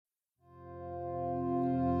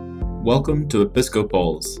Welcome to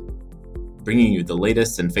Episcopals, bringing you the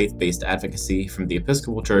latest in faith-based advocacy from the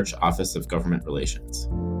Episcopal Church Office of Government Relations.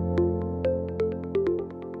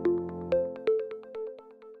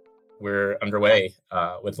 We're underway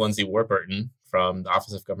with Lindsay Warburton from the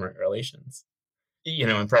Office of Government Relations.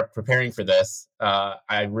 In preparing for this,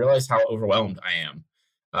 I realized how overwhelmed I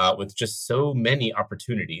am with just so many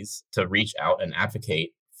opportunities to reach out and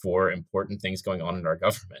advocate for important things going on in our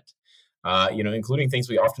government. Including things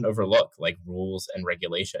we often overlook, like rules and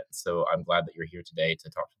regulations. So I'm glad that you're here today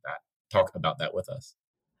to talk about that with us.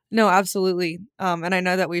 No, absolutely. And I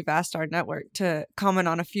know that we've asked our network to comment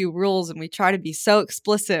on a few rules, and we try to be so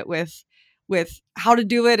explicit with how to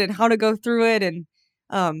do it and how to go through it. And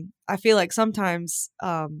I feel like sometimes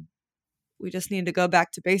we just need to go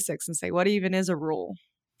back to basics and say, what even is a rule?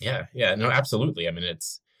 Yeah, no, absolutely. I mean,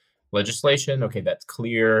 it's legislation. Okay, that's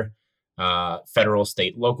clear. Federal,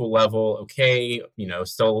 state, local level. Okay,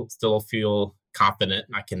 still feel confident.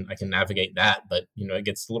 I can navigate that, but it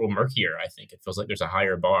gets a little murkier. I think it feels like there's a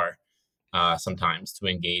higher bar sometimes to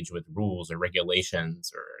engage with rules or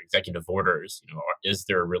regulations or executive orders. Is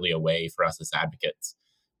there really a way for us as advocates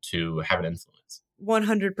to have an influence?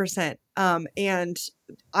 100%. And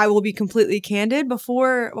I will be completely candid.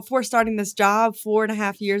 Before starting this job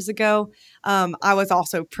 4.5 years ago, I was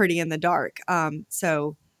also pretty in the dark.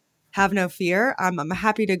 So have no fear. I'm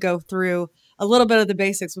happy to go through a little bit of the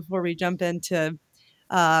basics before we jump into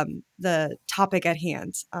the topic at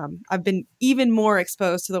hand. I've been even more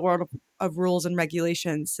exposed to the world of rules and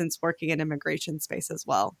regulations since working in immigration space as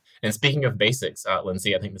well. And speaking of basics,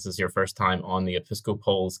 Lindsay, I think this is your first time on the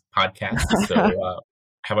Episcopals podcast. So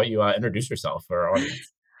how about you introduce yourself for our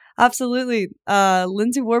audience? Absolutely.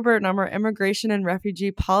 Lindsay Warburton, I'm our Immigration and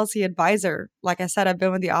Refugee Policy Advisor. Like I said, I've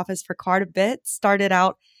been with the office for quite a bit. Started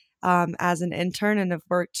out as an intern and have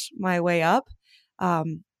worked my way up.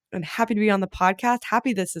 I'm happy to be on the podcast.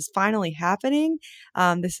 Happy this is finally happening.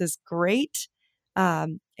 This is great.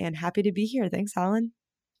 And happy to be here. Thanks, Alan.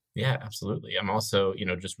 Yeah, absolutely. I'm also,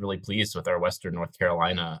 just really pleased with our Western North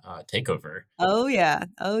Carolina takeover. Oh, yeah.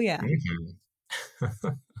 Mm-hmm.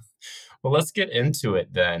 Well, let's get into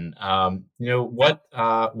it then. What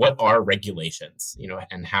are regulations,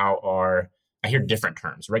 and how are, I hear different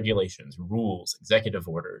terms: regulations, rules, executive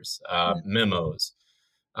orders, memos.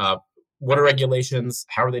 What are regulations?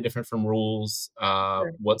 How are they different from rules?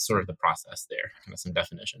 Sure. What's sort of the process there? Kind of some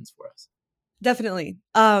definitions for us. Definitely.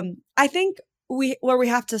 I think where we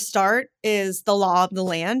have to start is the law of the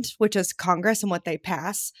land, which is Congress and what they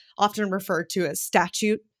pass, often referred to as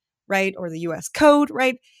statute, right? Or the U.S. Code,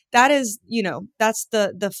 right? That is, that's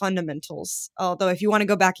the fundamentals. Although if you want to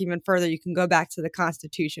go back even further, you can go back to the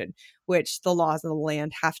Constitution, which the laws of the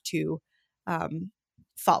land have to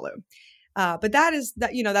follow. But that's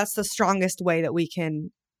the strongest way that we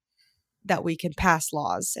can pass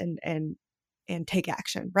laws and take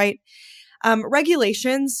action, right?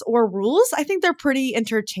 Regulations or rules, I think they're pretty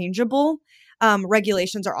interchangeable.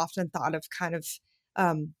 Regulations are often thought of kind of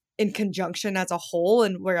in conjunction as a whole,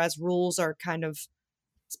 and whereas rules are kind of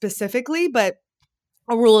specifically, but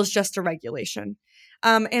a rule is just a regulation.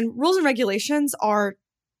 And rules and regulations are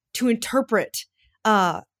to interpret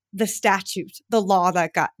the statute, the law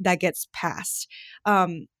that gets passed.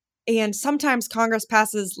 And sometimes Congress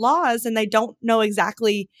passes laws and they don't know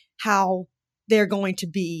exactly how they're going to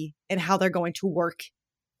be and how they're going to work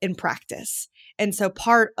in practice. And so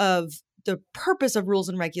part of the purpose of rules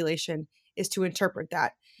and regulation is to interpret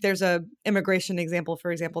that. There's a immigration example,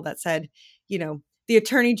 for example, that said, the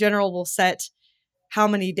Attorney General will set how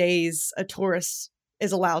many days a tourist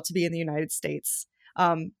is allowed to be in the United States.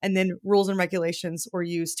 And then rules and regulations were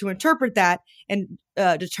used to interpret that and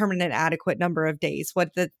determine an adequate number of days.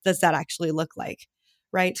 What does that actually look like,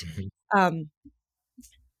 right? Mm-hmm.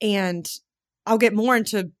 And I'll get more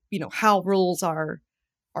into how rules are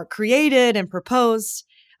created and proposed.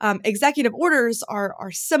 Executive orders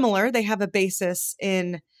are similar. They have a basis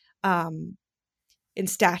in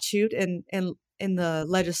statute and in the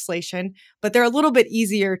legislation, but they're a little bit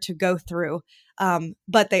easier to go through.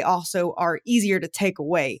 But they also are easier to take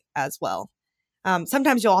away as well.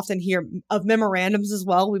 Sometimes you'll often hear of memorandums as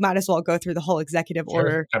well. We might as well go through the whole executive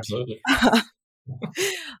order. Absolutely.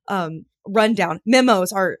 Rundown.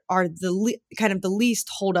 Memos are kind of the least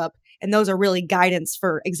hold up, and those are really guidance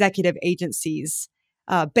for executive agencies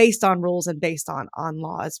based on rules and based on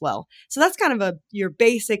law as well. So that's kind of your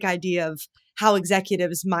basic idea of how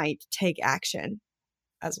executives might take action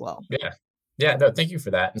as well. Yeah. No, thank you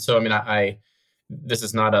for that. And so, I this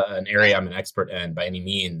is not an area I'm an expert in by any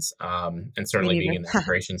means, and certainly being in the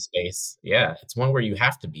immigration space, it's one where you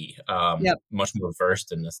have to be much more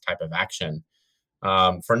versed in this type of action.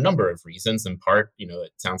 for a number of reasons. In part,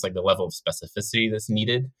 it sounds like the level of specificity that's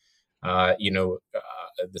needed.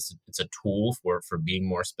 It's a tool for being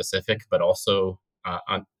more specific, but also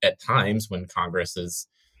at times when Congress is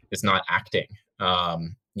not acting,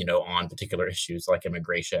 on particular issues like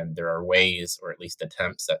immigration, there are ways, or at least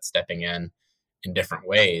attempts at stepping in different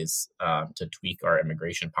ways to tweak our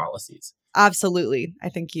immigration policies. Absolutely. I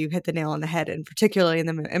think you hit the nail on the head, and particularly in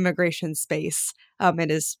the immigration space,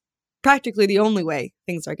 it is practically the only way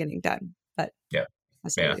things are getting done. But Yeah. Yeah.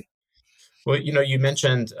 absolutely. Well, you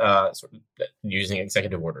mentioned sort of using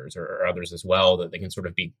executive orders or others as well, that they can sort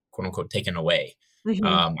of be quote unquote taken away. Hmm.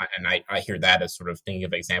 And I hear that as sort of thinking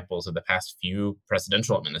of examples of the past few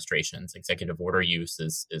presidential administrations. Executive order use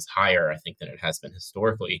is higher, I think, than it has been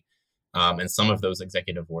historically. And some of those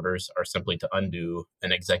executive orders are simply to undo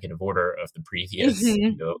an executive order of the previous,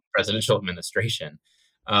 Hmm. presidential administration.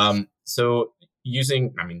 So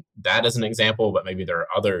using, I mean, that as an example, but maybe there are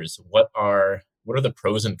others. What are the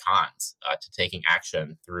pros and cons to taking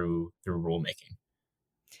action through rulemaking?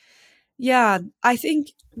 Yeah, I think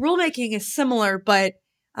rulemaking is similar, but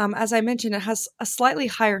as I mentioned, it has a slightly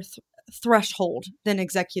higher threshold than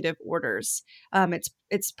executive orders.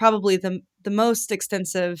 It's probably the most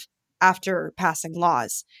extensive after passing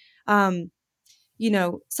laws. Um,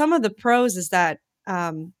 some of the pros is that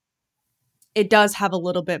it does have a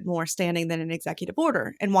little bit more standing than an executive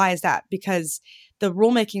order. And why is that? Because the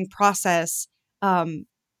rulemaking process um,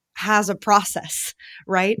 has a process,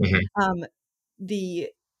 right? Hmm. Um, the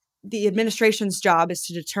the administration's job is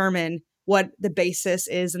to determine what the basis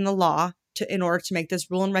is in the law in order to make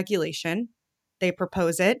this rule and regulation. They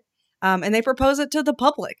propose it, and they propose it to the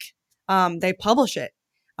public. They publish it,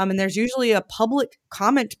 and there's usually a public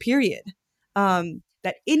comment period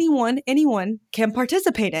that anyone can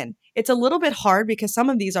participate in. It's a little bit hard because some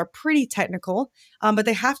of these are pretty technical, but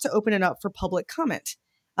they have to open it up for public comment.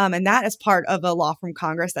 And that is part of a law from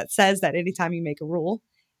Congress that says that anytime you make a rule,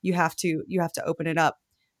 you have to open it up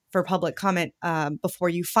for public comment before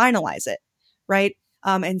you finalize it, right?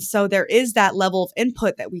 And so there is that level of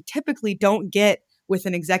input that we typically don't get with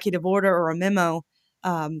an executive order or a memo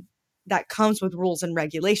that comes with rules and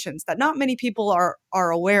regulations that not many people are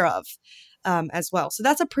aware of as well. So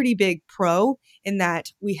that's a pretty big pro in that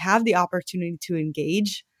we have the opportunity to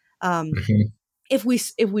engage um, Hmm. if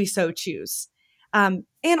we so choose. And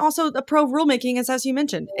also the pro rulemaking is, as you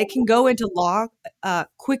mentioned, it can go into law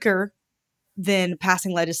quicker than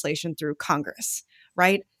passing legislation through Congress,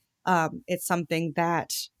 right? It's something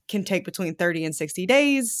that can take between 30 and 60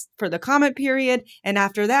 days for the comment period. And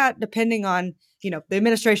after that, depending on, the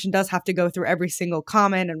administration does have to go through every single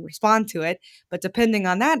comment and respond to it. But depending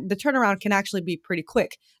on that, the turnaround can actually be pretty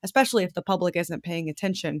quick, especially if the public isn't paying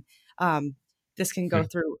attention. This can go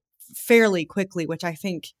through fairly quickly, which I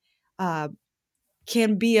think uh,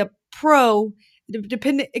 can be a pro.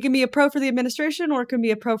 It can be a pro for the administration or it can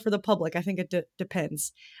be a pro for the public. I think it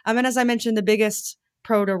depends. And as I mentioned, the biggest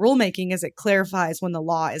pro to rulemaking is it clarifies when the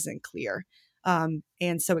law isn't clear,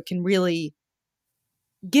 and so it can really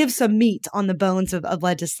give some meat on the bones of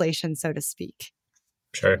legislation, so to speak.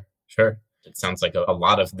 Sure, sure. It sounds like a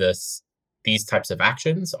lot of these types of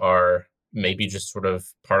actions are maybe just sort of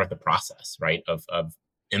part of the process, right? Of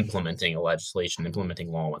implementing a legislation,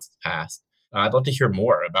 implementing law once it's passed. I'd love to hear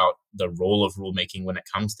more about the role of rulemaking when it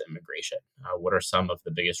comes to immigration. What are some of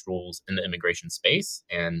the biggest rules in the immigration space,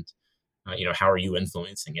 and how are you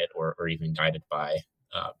influencing it, or even guided by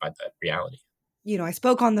that reality? I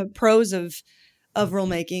spoke on the pros of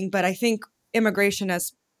rulemaking, but I think immigration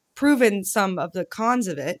has proven some of the cons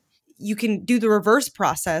of it. You can do the reverse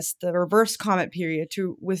process, the reverse comment period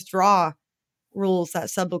to withdraw rules that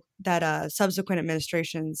subsequent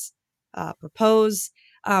administrations propose.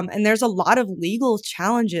 And there's a lot of legal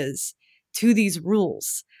challenges to these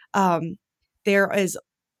rules. There is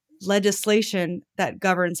legislation that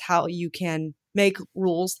governs how you can make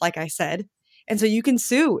rules, like I said, and so you can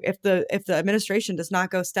sue if the administration does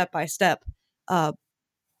not go step by step uh,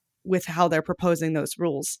 with how they're proposing those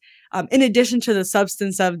rules. In addition to the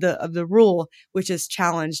substance of the rule, which is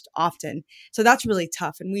challenged often. So that's really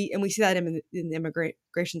tough, and we see that in the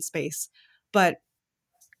immigration space. But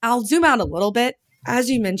I'll zoom out a little bit. As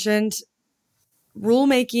you mentioned,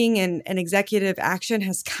 rulemaking and executive action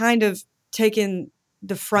has kind of taken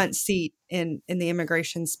the front seat in the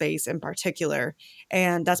immigration space in particular,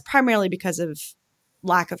 and that's primarily because of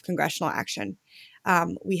lack of congressional action.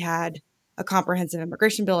 We had a comprehensive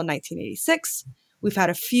immigration bill in 1986. We've had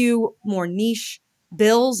a few more niche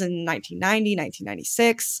bills in 1990,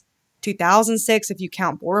 1996, 2006, if you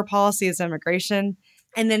count border policy as immigration.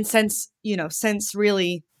 And then since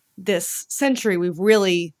really this century, we've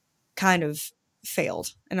really kind of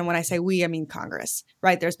failed. And when I say we, I mean Congress,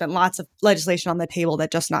 right? There's been lots of legislation on the table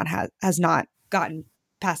that just has not gotten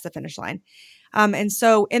past the finish line. And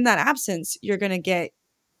so in that absence, you're going to get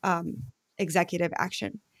executive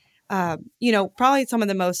action. Probably some of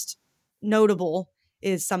the most notable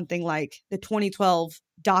is something like the 2012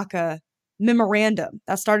 DACA memorandum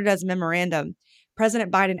that started as a memorandum.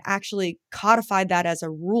 President Biden actually codified that as a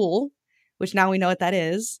rule, which now we know what that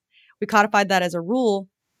is. We codified that as a rule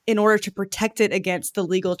in order to protect it against the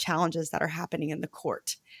legal challenges that are happening in the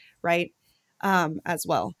court, right? As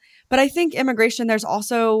well. But I think immigration, there's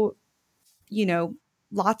also,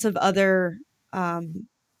 lots of other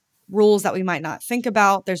rules that we might not think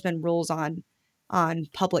about. There's been rules on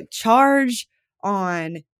public charge,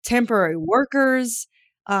 on temporary workers,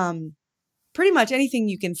 pretty much anything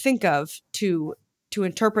you can think of to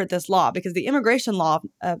interpret this law, because the Immigration Law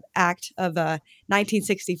Act of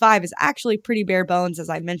 1965 is actually pretty bare bones, as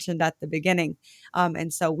I mentioned at the beginning.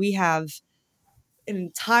 And so we have an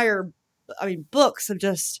entire, books of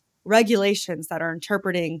just regulations that are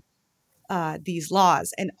interpreting these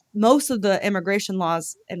laws. And most of the immigration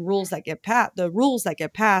laws and rules that get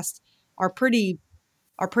passed are pretty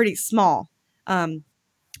small.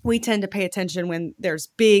 We tend to pay attention when there's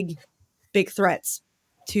big threats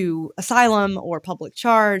to asylum or public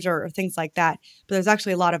charge or things like that. But there's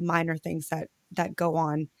actually a lot of minor things that go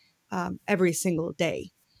on every single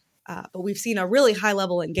day. But we've seen a really high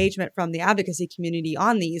level engagement from the advocacy community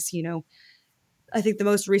on these. I think the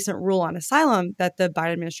most recent rule on asylum that the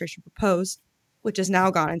Biden administration proposed, which has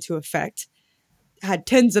now gone into effect, had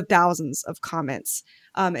tens of thousands of comments.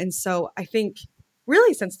 And so I think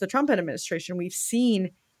really since the Trump administration, we've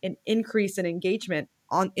seen an increase in engagement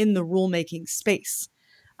in the rulemaking space.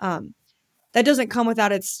 That doesn't come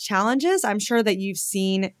without its challenges. I'm sure that you've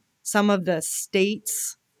seen some of the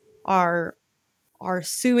states are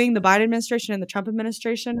suing the Biden administration and the Trump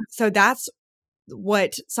administration. So that's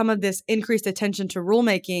what some of this increased attention to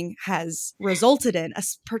rulemaking has resulted in,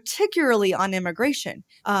 particularly on immigration.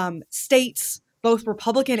 States, both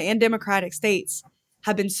Republican and Democratic states,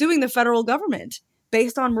 have been suing the federal government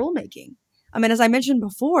based on rulemaking. As I mentioned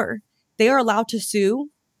before, they are allowed to sue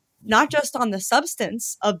not just on the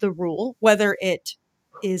substance of the rule, whether it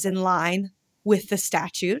is in line with the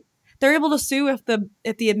statute. They're able to sue if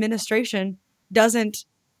the administration doesn't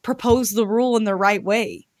propose the rule in the right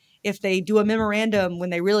way, if they do a memorandum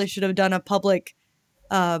when they really should have done a public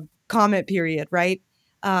comment period, right?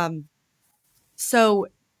 So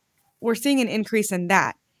we're seeing an increase in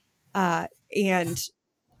that. And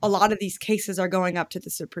a lot of these cases are going up to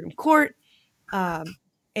the Supreme Court.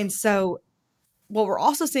 And so what we're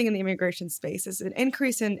also seeing in the immigration space is an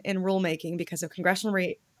increase in rulemaking because of congressional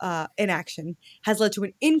inaction has led to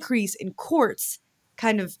an increase in courts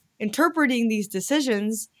kind of interpreting these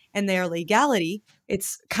decisions and their legality.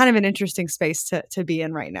 It's kind of an interesting space to be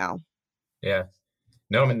in right now. Yeah.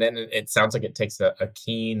 No, and then it sounds like it takes a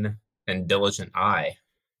keen and diligent eye.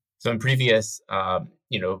 So in previous,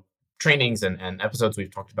 trainings and episodes,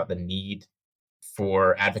 we've talked about the need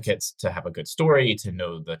for advocates to have a good story, to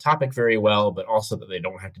know the topic very well, but also that they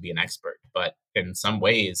don't have to be an expert. But in some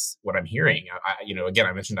ways, what I'm hearing, again,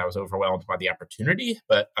 I mentioned I was overwhelmed by the opportunity,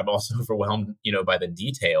 but I'm also overwhelmed, by the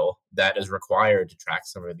detail that is required to track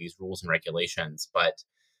some of these rules and regulations. But,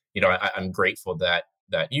 I'm grateful that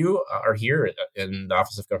you are here in the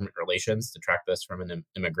Office of Government Relations to track this from an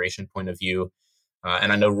immigration point of view.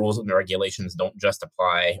 And I know rules and regulations don't just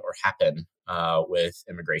apply or happen with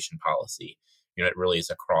immigration policy. It really is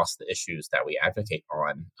across the issues that we advocate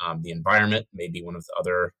on. The environment may be one of the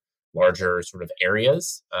other larger sort of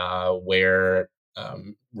areas where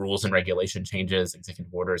rules and regulation changes,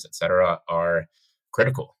 executive orders, et cetera, are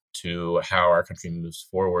critical to how our country moves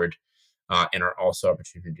forward and are also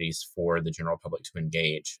opportunities for the general public to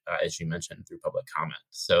engage, as you mentioned, through public comment.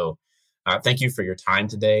 So thank you for your time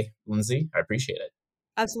today, Lindsay. I appreciate it.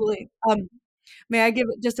 Absolutely. May I give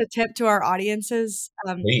just a tip to our audiences?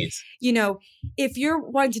 Please. If you're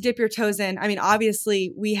wanting to dip your toes in,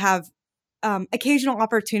 obviously we have occasional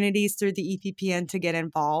opportunities through the EPPN to get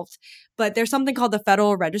involved, but there's something called the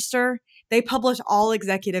Federal Register. They publish all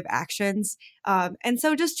executive actions. And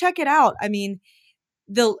so just check it out.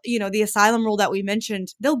 The asylum rule that we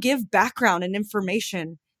mentioned, they'll give background and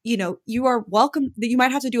information. You are welcome. You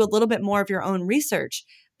might have to do a little bit more of your own research,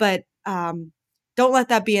 but don't let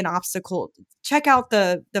that be an obstacle. Check out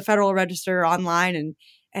the Federal Register online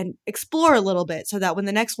and explore a little bit so that when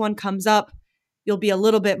the next one comes up, you'll be a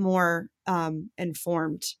little bit more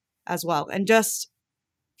informed as well. And just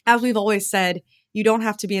as we've always said, you don't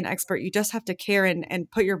have to be an expert. You just have to care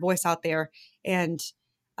and put your voice out there. And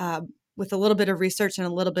with a little bit of research and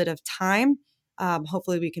a little bit of time,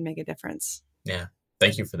 hopefully we can make a difference. Yeah.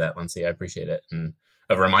 Thank you for that, Lindsay. I appreciate it. And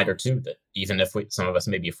a reminder too that even if some of us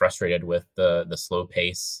may be frustrated with the slow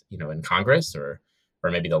pace, in Congress, or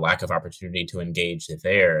maybe the lack of opportunity to engage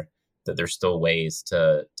there, that there's still ways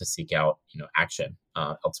to seek out action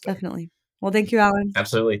elsewhere. Definitely. Well, thank you, Alan.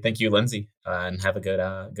 Absolutely. Thank you, Lindsay, and have a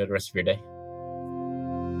good rest of your day.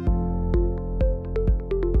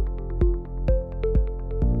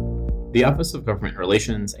 The Office of Government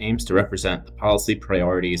Relations aims to represent the policy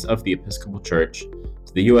priorities of the Episcopal Church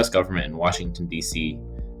to the U.S. government in Washington, D.C.,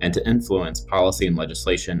 and to influence policy and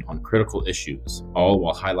legislation on critical issues, all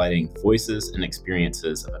while highlighting the voices and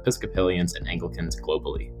experiences of Episcopalians and Anglicans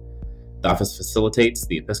globally. The office facilitates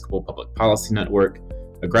the Episcopal Public Policy Network,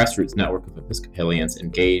 a grassroots network of Episcopalians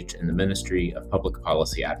engaged in the ministry of public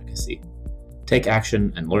policy advocacy. Take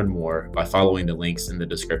action and learn more by following the links in the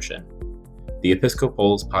description. The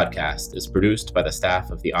Episcopals podcast is produced by the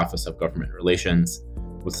staff of the Office of Government Relations,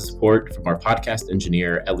 with support from our podcast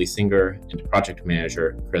engineer, Ellie Singer, and project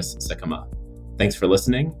manager, Chris Sikama. Thanks for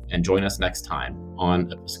listening, and join us next time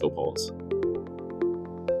on Episcopals.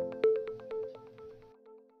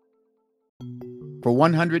 For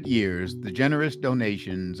 100 years, the generous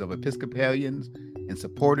donations of Episcopalians and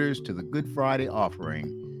supporters to the Good Friday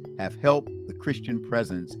offering have helped the Christian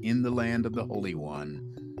presence in the land of the Holy One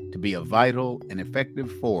to be a vital and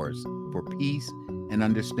effective force for peace and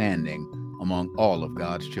understanding among all of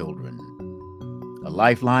God's children. A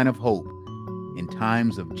lifeline of hope in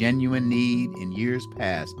times of genuine need in years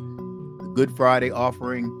past, the Good Friday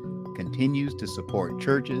offering continues to support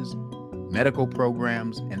churches, medical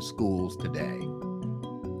programs, and schools today.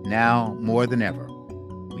 Now, more than ever,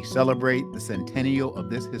 we celebrate the centennial of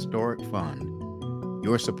this historic fund.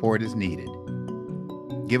 Your support is needed.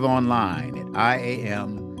 Give online at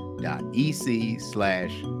iam.ec/Good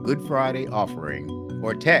Friday offering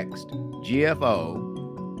or text GFO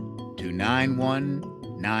to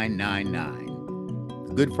 91999.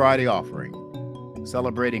 The Good Friday offering,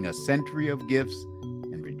 celebrating a century of gifts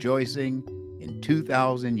and rejoicing in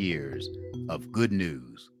 2,000 years of good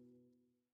news.